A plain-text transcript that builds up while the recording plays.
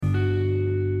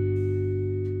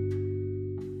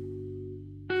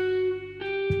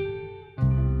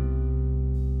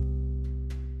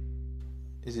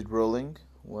Is it rolling?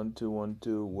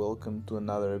 1212. Welcome to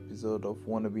another episode of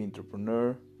Wannabe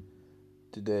Entrepreneur.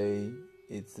 Today,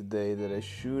 it's the day that I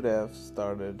should have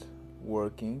started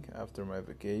working after my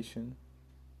vacation,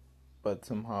 but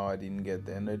somehow I didn't get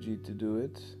the energy to do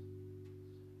it.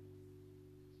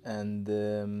 And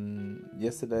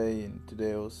yesterday and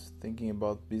today I was thinking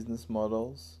about business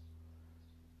models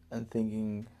and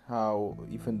thinking how,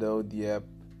 even though the app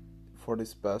for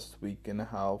this past week and a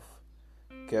half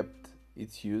kept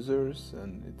its users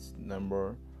and its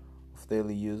number of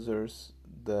daily users,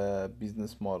 the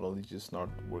business model is just not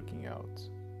working out.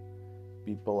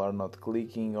 People are not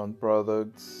clicking on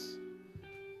products,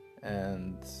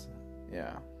 and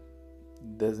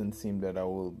it doesn't seem that I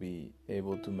will be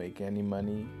able to make any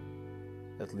money,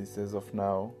 at least as of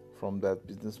now, from that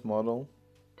business model.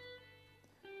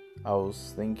 I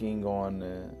was thinking on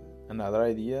another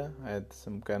idea. I had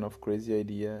some kind of crazy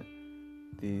idea.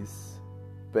 This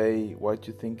pay what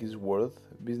you think is worth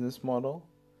business model,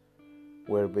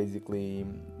 where basically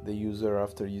the user,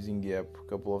 after using the app a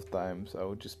couple of times, I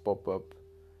would just pop up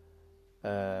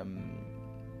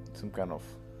some kind of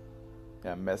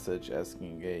message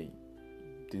asking, hey,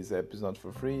 this app is not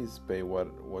for free, it's pay what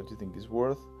you think is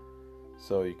worth.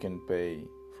 So you can pay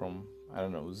from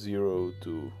 0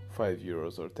 to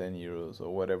 €5 or €10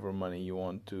 or whatever money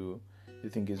you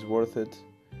think is worth it.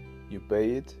 You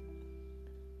pay it,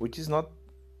 which is not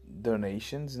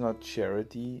donations, not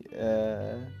charity.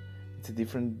 It's a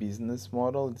different business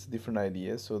model, it's a different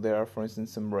idea. So there are, for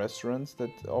instance, some restaurants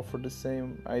that offer the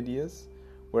same ideas,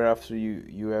 where after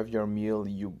you have your meal,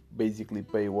 you basically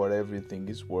pay what everything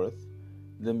is worth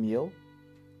the meal,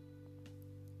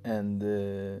 and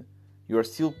you are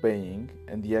still paying,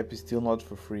 and the app is still not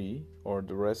for free, or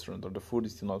the restaurant or the food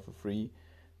is still not for free.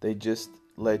 They just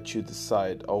let you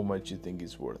decide how much you think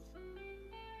is worth.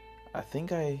 I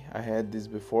think I had this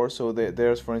before. So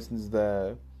there's, for instance,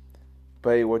 the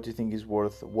pay what you think is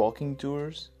worth walking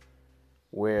tours,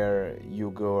 where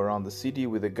you go around the city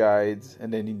with a guide,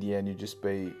 and then in the end you just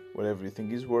pay whatever you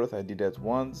think is worth. I did that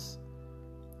once.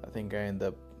 I think I end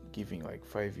up giving like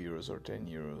 €5 or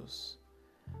 €10.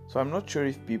 So I'm not sure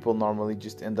if people normally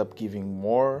just end up giving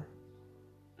more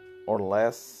or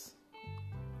less.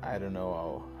 I don't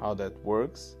know how that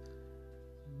works,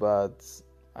 but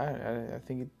I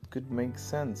think it could make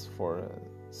sense for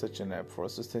such an app, for a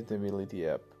sustainability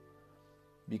app,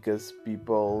 because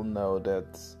people know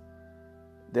that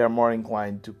they are more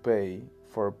inclined to pay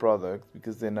for a product,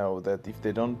 because they know that if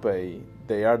they don't pay,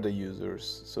 they are the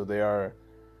users, so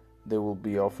they will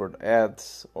be offered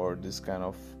ads or this kind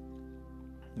of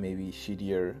maybe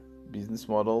shittier business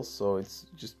models. So it's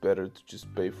just better to just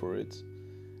pay for it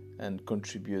and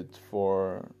contribute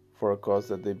for a cause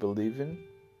that they believe in.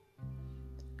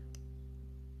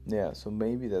 So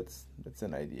maybe that's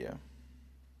an idea.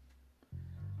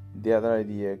 The other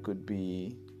idea could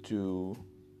be to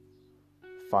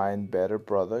find better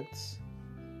products,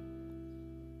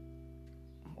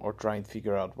 or try and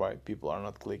figure out why people are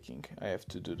not clicking. I have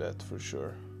to do that for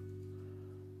sure.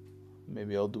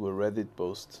 Maybe I'll do a Reddit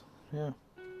post,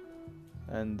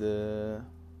 and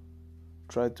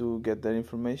try to get that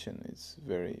information. It's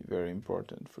very, very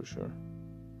important for sure.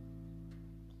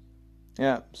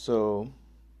 So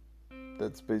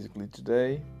that's basically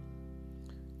today.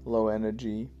 Low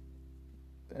energy,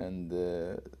 and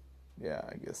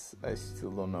I guess I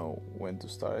still don't know when to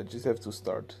start. I just have to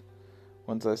start.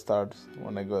 Once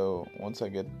I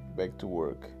get back to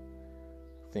work,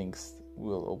 things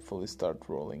will hopefully start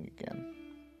rolling again.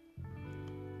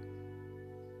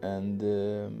 And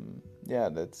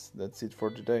that's it for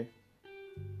today.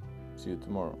 See you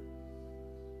tomorrow.